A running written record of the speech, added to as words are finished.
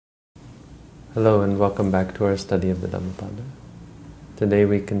Hello and welcome back to our study of the Dhammapada. Today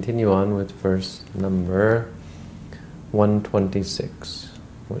we continue on with verse number 126,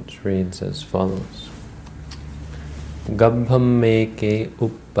 which reads as follows. Gabham meke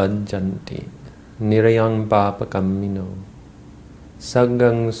uppajjanti nirayang papakamino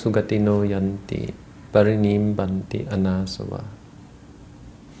sagang sugatino yanti parinim banti anasava.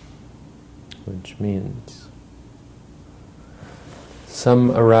 Which means,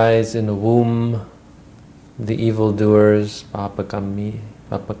 some arise in a womb, the evildoers,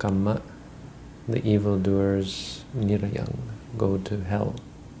 papakamma, the evildoers, nirayang, go to hell.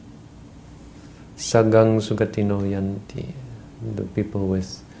 Sagang sugatino yanti, the people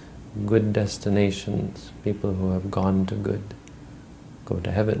with good destinations, people who have gone to good, go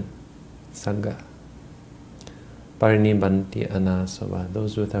to heaven. Saga. Parinibanti anasava,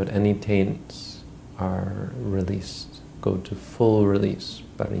 those without any taints are released. Go to full release,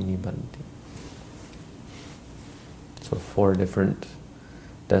 parinibanti. So 4 different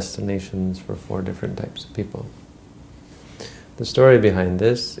destinations for 4 different types of people. The story behind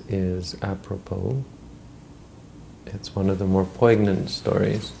this is apropos. It's one of the more poignant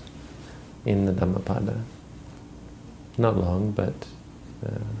stories in the Dhammapada. Not long, but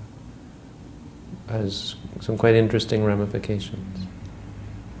has some quite interesting ramifications.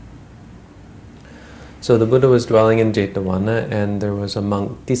 So the Buddha was dwelling in Jetavana, and there was a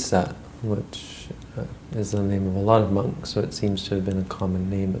monk, Tissa, which is the name of a lot of monks, so it seems to have been a common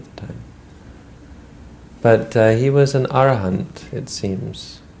name at the time. But he was an arahant, it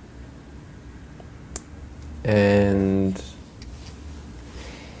seems. And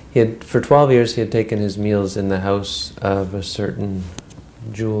for 12 years he had taken his meals in the house of a certain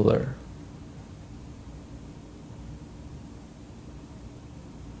jeweler.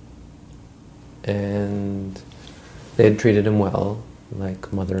 And they had treated him well,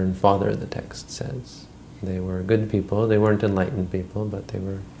 like mother and father, the text says. They were good people. They weren't enlightened people, but they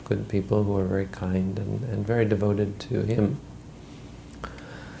were good people who were very kind and very devoted to him.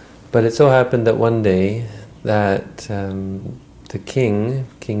 But it so happened that one day that the king,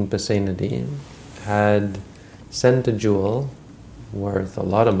 King Pasenadi, had sent a jewel worth a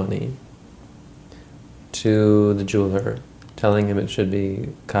lot of money to the jeweler, telling him it should be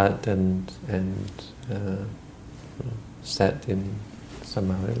cut and set in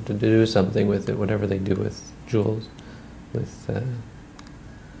somehow to do something with it, whatever they do with jewels, with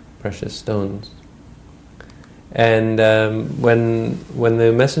precious stones. And when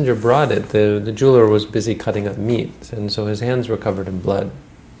the messenger brought it, the jeweler was busy cutting up meat, and so his hands were covered in blood.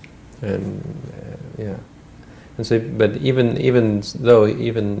 And and so, but even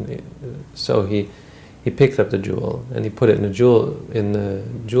so, he picked up the jewel and he put it in the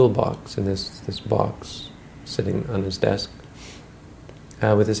jewel box, in this box sitting on his desk,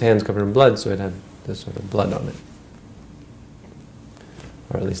 with his hands covered in blood, so it had this sort of blood on it,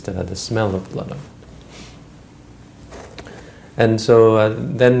 or at least it had the smell of blood on it. And so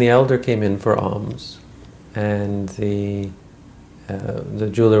then the elder came in for alms, and the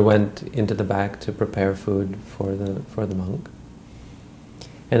jeweler went into the back to prepare food for the monk.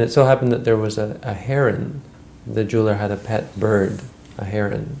 And it so happened that there was a heron. The jeweler had a pet bird, a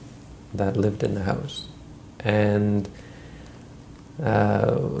heron, that lived in the house. And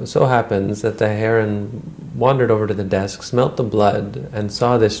so happens that the heron wandered over to the desk, smelt the blood, and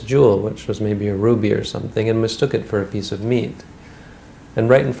saw this jewel, which was maybe a ruby or something, and mistook it for a piece of meat. And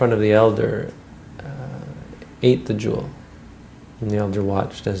right in front of the elder, ate the jewel. And the elder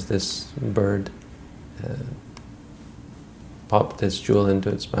watched as this bird popped this jewel into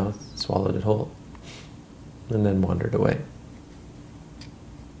its mouth, swallowed it whole, and then wandered away.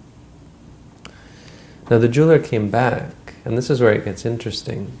 Now the jeweler came back, and this is where it gets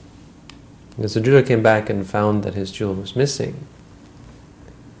interesting, because the jeweler came back and found that his jewel was missing,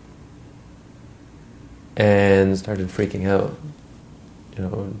 and started freaking out.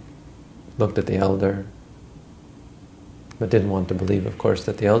 Looked at the elder, but didn't want to believe, of course,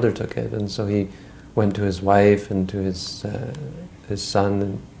 that the elder took it, and so he went to his wife and to his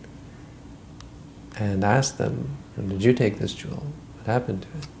son and asked them, "Did you take this jewel? What happened to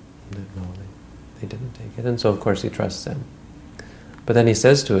it?" And no, they didn't take it. And so, of course, he trusts them. But then he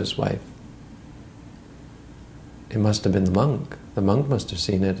says to his wife, "It must have been the monk. The monk must have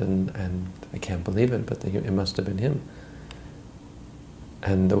seen it, and I can't believe it, but it must have been him."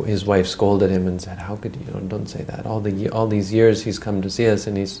 And his wife scolded him and said, "How could you? Don't say that. All these years he's come to see us,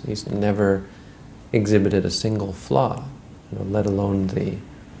 and he's never exhibited a single flaw, let alone the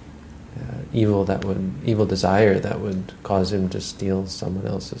evil desire that would cause him to steal someone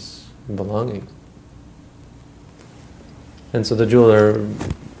else's belongings." And so the jeweler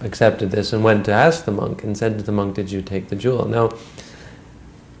accepted this and went to ask the monk and said to the monk, "Did you take the jewel?" Now,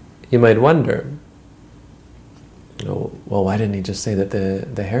 you might wonder, well, why didn't he just say that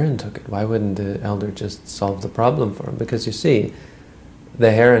the heron took it? Why wouldn't the elder just solve the problem for him? Because you see,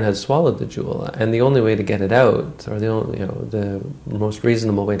 the heron had swallowed the jewel, and the only way to get it out, or the most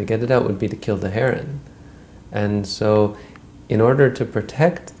reasonable way to get it out, would be to kill the heron. And so, in order to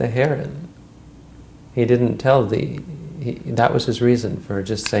protect the heron, he didn't tell that was his reason for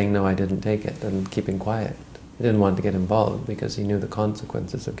just saying, "No, I didn't take it," and keeping quiet. He didn't want to get involved because he knew the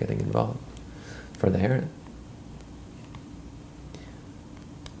consequences of getting involved for the heron.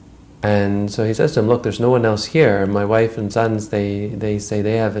 And so he says to him, "Look, there's no one else here. My wife and sons, they say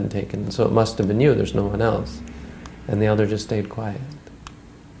they haven't taken, so it must have been you. There's no one else." And the elder just stayed quiet.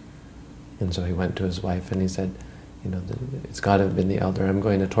 And so he went to his wife and he said, "It's got to have been the elder. I'm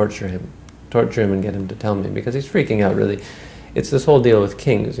going to torture him and get him to tell me," because he's freaking out, really. It's this whole deal with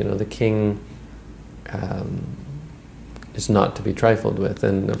kings. The king is not to be trifled with,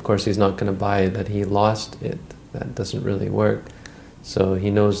 and of course he's not going to buy that he lost it. That doesn't really work. So he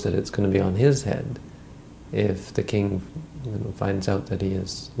knows that it's going to be on his head if the king finds out that he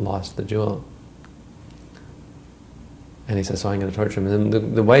has lost the jewel. And he says, "So I'm going to torture him." And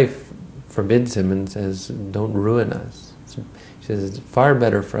then the wife forbids him and says, "Don't ruin us." She says, "It's far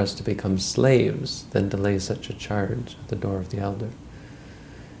better for us to become slaves than to lay such a charge at the door of the elder."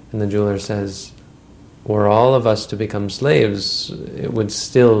 And the jeweler says, "Were all of us to become slaves, it would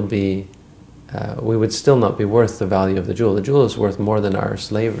still be we would still not be worth the value of the jewel. The jewel is worth more than our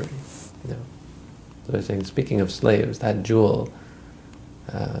slavery." So they're saying, speaking of slaves, that jewel,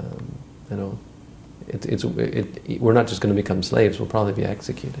 we're not just going to become slaves, we'll probably be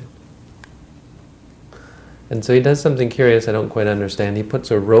executed. And so he does something curious I don't quite understand. He puts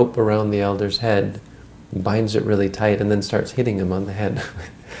a rope around the elder's head, binds it really tight, and then starts hitting him on the head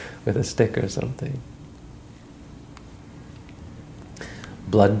with a stick or something.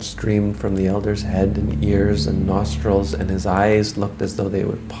 Blood streamed from the elder's head and ears and nostrils, and his eyes looked as though they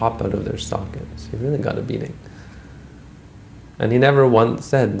would pop out of their sockets. He really got a beating. And he never once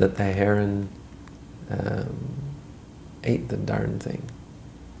said that the heron ate the darn thing.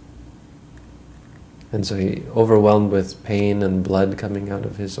 And so he, overwhelmed with pain and blood coming out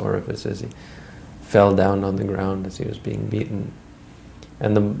of his orifices, he fell down on the ground as he was being beaten.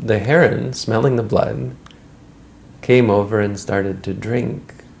 And the heron, smelling the blood, came over and started to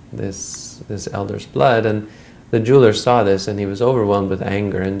drink this elder's blood. And the jeweler saw this, and he was overwhelmed with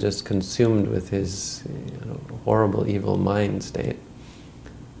anger and just consumed with his horrible, evil mind state.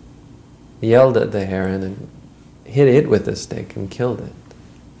 He yelled at the heron and hit it with a stick and killed it.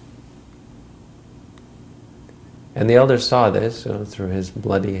 And the elder saw this through his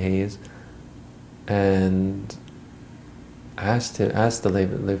bloody haze, and asked the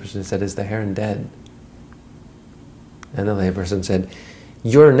layperson, he said, "Is the heron dead?" And the layperson said,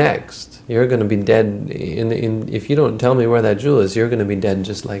 "You're next. You're going to be dead. If you don't tell me where that jewel is, you're going to be dead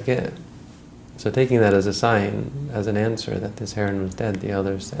just like it." So taking that as a sign, as an answer that this heron was dead, the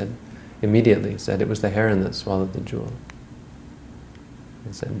elder immediately said, "It was the heron that swallowed the jewel."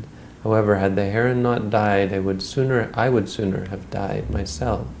 He said, "However, had the heron not died, I would sooner have died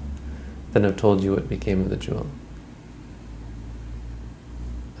myself than have told you what became of the jewel."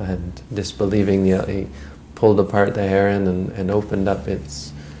 And disbelieving, he pulled apart the heron and opened up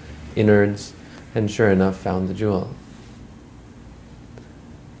its innards, and sure enough found the jewel.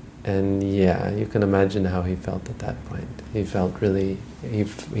 And yeah, you can imagine how he felt at that point. He felt really,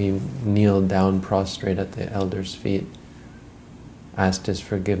 he kneeled down prostrate at the elder's feet, asked his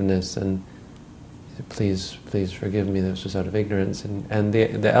forgiveness, and said, please forgive me, this was out of ignorance. And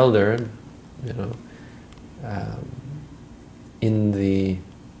the elder, in the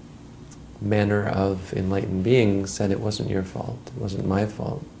manner of enlightened beings, said, "It wasn't your fault, it wasn't my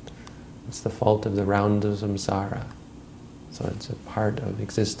fault. It's the fault of the round of samsara. So it's a part of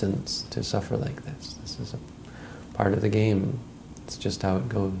existence to suffer like this. This is a part of the game. It's just how it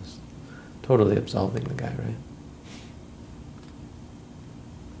goes." Totally absolving the guy, right?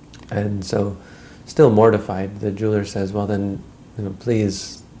 And so, still mortified, the jeweler says, "Well then,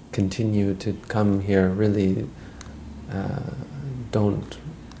 please continue to come here. Really,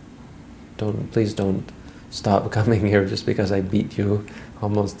 please don't stop coming here just because I beat you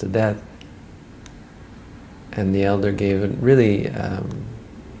almost to death." And the elder gave a really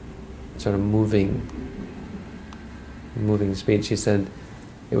sort of moving speech. He said,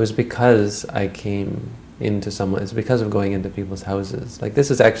 "It was because I came it's because of going into people's houses. Like,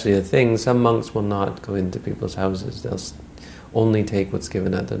 this is actually a thing. Some monks will not go into people's houses. They'll only take what's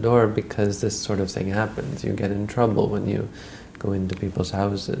given at the door, because this sort of thing happens. You get in trouble when you go into people's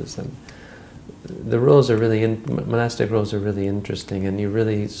houses. And the rules are really, monastic rules are really interesting, and you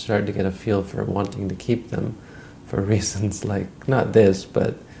really start to get a feel for wanting to keep them for reasons like, not this,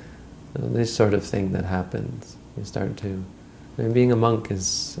 but this sort of thing that happens. You start to, being a monk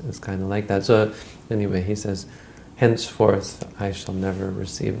is kind of like that. So anyway, he says, henceforth I shall never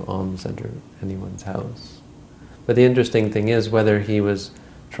receive alms under anyone's house. But the interesting thing is whether he was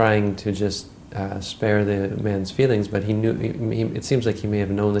trying to just spare the man's feelings, but he knew, it seems like he may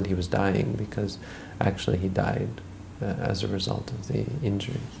have known that he was dying, because actually he died as a result of the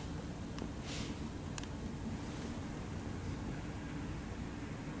injuries.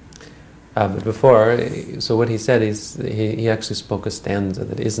 But before, so what he said is, he actually spoke a stanza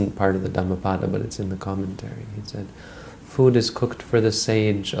that isn't part of the Dhammapada, but it's in the commentary. He said, "Food is cooked for the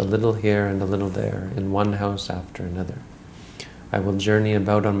sage, a little here and a little there, in one house after another. I will journey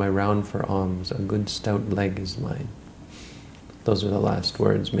about on my round for alms, a good stout leg is mine." Those are the last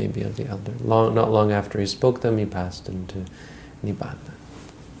words, maybe, of the elder. Not long after he spoke them, he passed into Nibbana.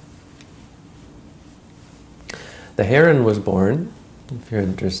 The heron was born, if you're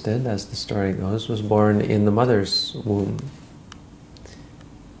interested, as the story goes, was born in the mother's womb.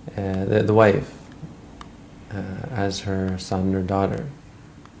 The wife, as her son or daughter.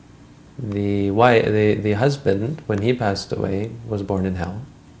 The husband, when he passed away, was born in hell.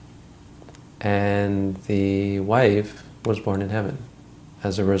 And the wife was born in heaven,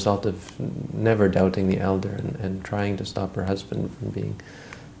 as a result of never doubting the elder and trying to stop her husband from being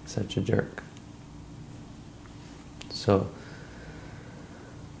such a jerk. So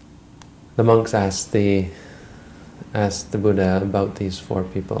the monks asked the Buddha about these four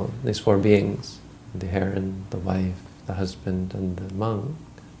people, these four beings, the heron, the wife, the husband, and the monk.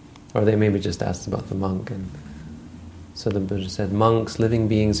 Or they maybe just asked about the monk. And so the Buddha said, "Monks, living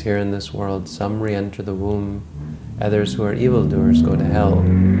beings here in this world, some re-enter the womb, others who are evildoers go to hell,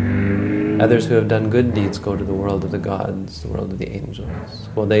 others who have done good deeds go to the world of the gods, the world of the angels,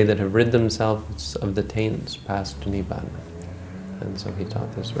 while they that have rid themselves of the taints pass to Nibbana." And so he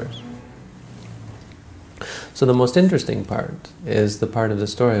taught this verse. So the most interesting part is the part of the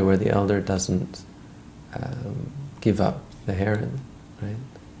story where the elder doesn't give up the heron, right?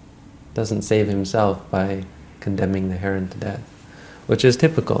 Doesn't save himself by condemning the heron to death, which is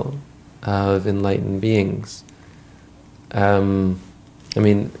typical of enlightened beings. I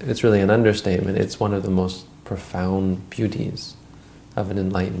mean, it's really an understatement. It's one of the most profound beauties of an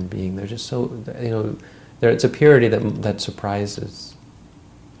enlightened being. They're just so, it's a purity that surprises.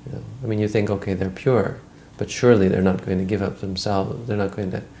 I mean, you think, okay, they're pure, but surely they're not going to give up themselves. They're not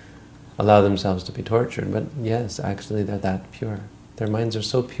going to allow themselves to be tortured. But yes, actually, they're that pure. Their minds are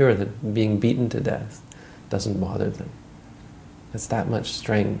so pure that being beaten to death doesn't bother them. It's that much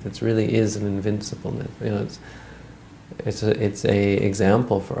strength. It really is an invincibleness. It's a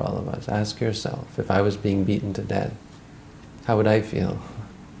example for all of us. Ask yourself, if I was being beaten to death, how would I feel?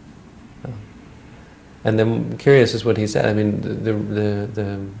 And then curious is what he said. I mean,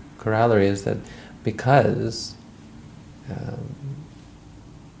 the corollary is that because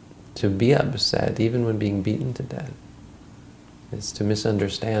to be upset, even when being beaten to death, is to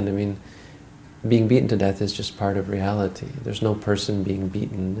misunderstand. I mean, being beaten to death is just part of reality. There's no person being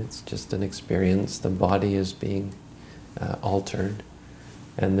beaten. It's just an experience. The body is being altered,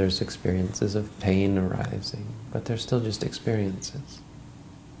 and there's experiences of pain arising, but they're still just experiences.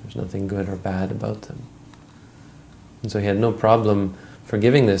 There's nothing good or bad about them. And so he had no problem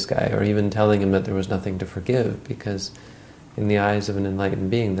forgiving this guy, or even telling him that there was nothing to forgive, because in the eyes of an enlightened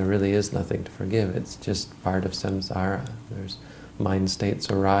being, there really is nothing to forgive. It's just part of samsara. There's mind states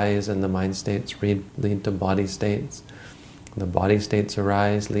arise, and the mind states lead to body states. The body states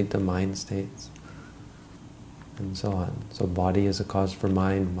arise, lead to mind states, and so on. So body is a cause for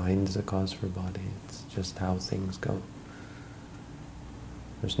mind, mind is a cause for body. It's just how things go.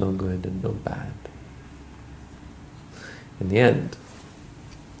 There's no good and no bad in the end.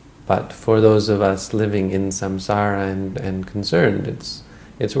 But for those of us living in samsara and concerned,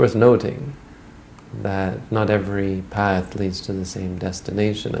 it's worth noting that not every path leads to the same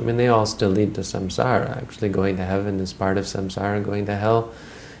destination. I mean, they all still lead to samsara. Actually, going to heaven is part of samsara. Going to hell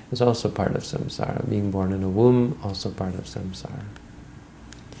is also part of samsara. Being born in a womb, also part of samsara.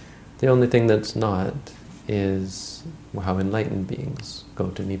 The only thing that's not is how enlightened beings go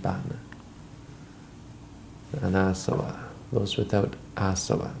to Nibbana. Anasava, those without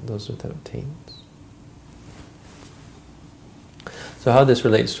asava, those without taints. So how this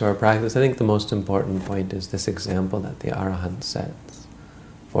relates to our practice, I think the most important point is this example that the Arahant sets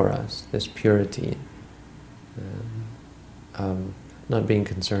for us, this purity of not being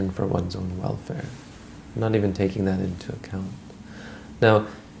concerned for one's own welfare, not even taking that into account. Now,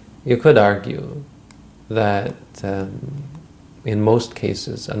 you could argue that in most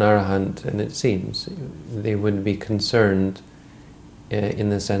cases, an arahant, and it seems, they would be concerned in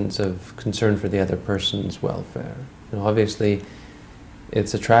the sense of concern for the other person's welfare. Obviously,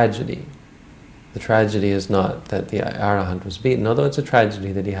 it's a tragedy. The tragedy is not that the arahant was beaten, although it's a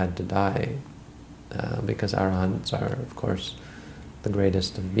tragedy that he had to die, because arahants are, of course, the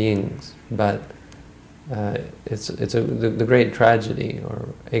greatest of beings. But the great tragedy, or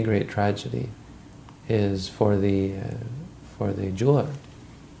a great tragedy, is for the jeweler.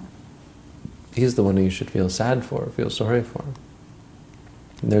 He's the one who you should feel sad for, feel sorry for.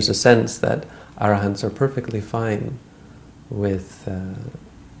 And there's a sense that arahants are perfectly fine with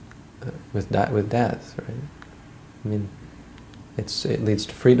death, right? I mean, it leads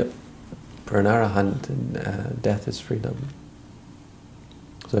to freedom. For an arahant, death is freedom.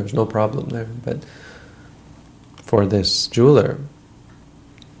 So there's no problem there. But for this jeweler,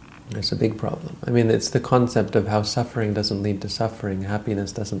 there's a big problem. I mean, it's the concept of how suffering doesn't lead to suffering,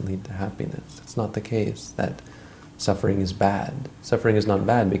 happiness doesn't lead to happiness. It's not the case that suffering is bad. Suffering is not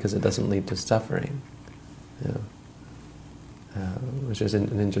bad because it doesn't lead to suffering. Which is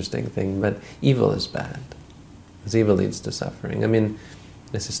an interesting thing. But evil is bad, because evil leads to suffering. I mean,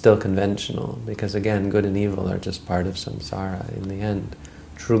 this is still conventional, because again, good and evil are just part of samsara. In the end,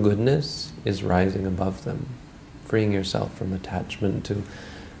 true goodness is rising above them, freeing yourself from attachment to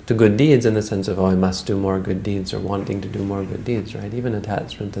good deeds in the sense of, oh, I must do more good deeds, or wanting to do more good deeds, right? Even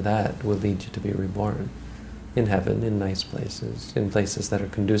attachment to that will lead you to be reborn in heaven, in nice places, in places that are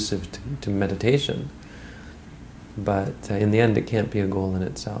conducive to meditation. But in the end, it can't be a goal in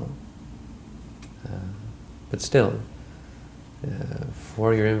itself. But still,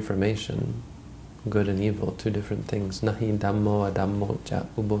 for your information, good and evil, two different things. Nahi dhammo adhammo cha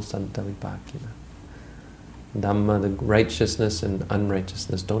ubbo santa vipakina. Dhamma, the righteousness and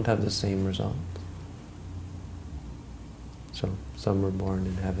unrighteousness, don't have the same result. So, some are born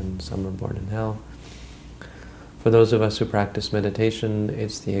in heaven, some are born in hell. For those of us who practice meditation,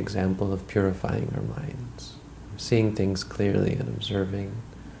 it's the example of purifying our minds, seeing things clearly and observing,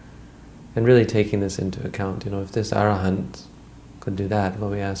 and really taking this into account. If this arahant could do that, well,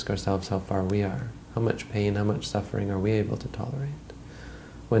 we ask ourselves how far we are. How much pain, how much suffering are we able to tolerate?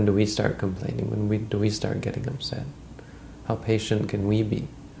 When do we start complaining? When do we start getting upset? How patient can we be?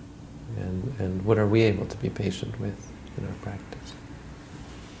 And what are we able to be patient with in our practice?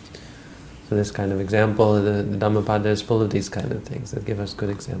 So this kind of example, the Dhammapada is full of these kind of things that give us good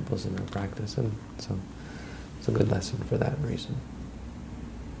examples in our practice, and so it's a good lesson for that reason.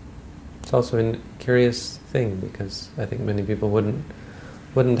 It's also a curious thing, because I think many people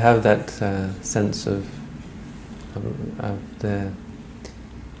wouldn't have that sense of the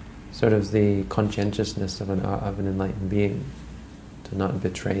sort of the conscientiousness of an enlightened being, to not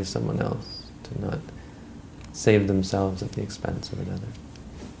betray someone else, to not save themselves at the expense of another.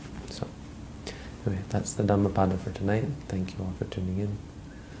 So, anyway, that's the Dhammapada for tonight. Thank you all for tuning in.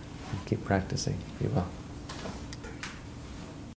 Keep practicing. Be well.